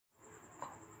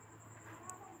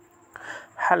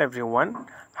Hello everyone,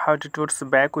 how to towards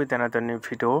back with another new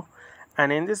video,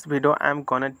 and in this video I'm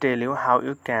gonna tell you how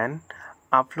you can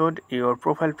upload your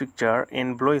profile picture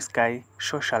in Bluesky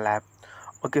social app.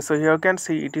 Okay, so here you can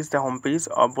see it is the homepage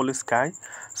of Bluesky.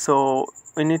 So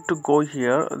we need to go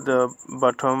here, the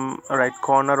bottom right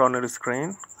corner on your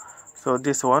screen. So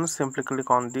this one, simply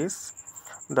click on this,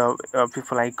 the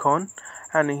people icon,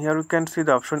 and here you can see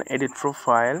the option edit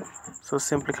profile. So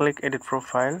simply click edit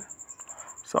profile.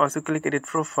 So once you click edit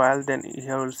profile, then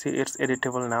here you'll see it's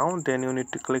editable now. Then you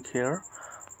need to click here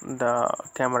the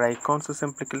camera icon. So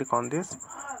simply click on this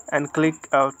and click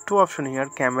two options here,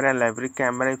 camera and library.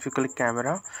 Camera, if you click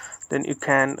camera, then you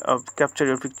can capture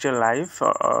your picture live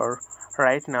or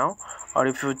right now, or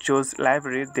if you choose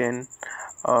library, then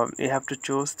you have to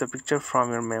choose the picture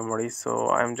from your memory. So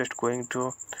I'm just going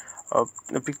to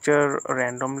the picture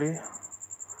randomly.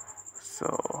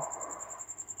 So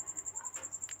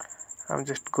I'm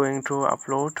just going to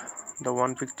upload the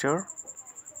one picture.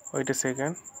 Wait a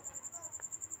second.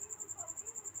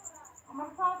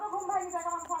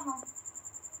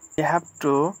 You have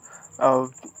to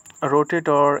rotate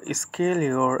or scale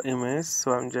your image.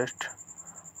 So I'm just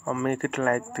make it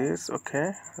like this.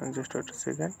 Okay, and just wait a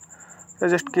second. So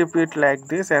just keep it like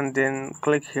this and then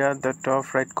click here the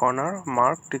top right corner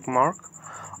mark, tick mark.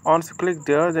 Once you click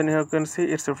there, then you can see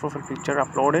it's your profile picture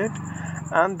uploaded,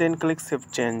 and then click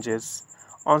save changes.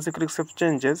 Once you click save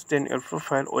changes, then your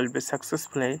profile will be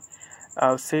successfully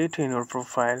set in your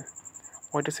profile.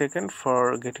 Wait a second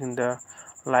for getting the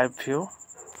live view.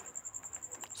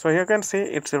 So here you can see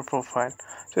it's your profile.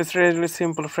 So it's really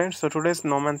simple, friends. So today's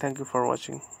Norman, thank you for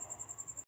watching.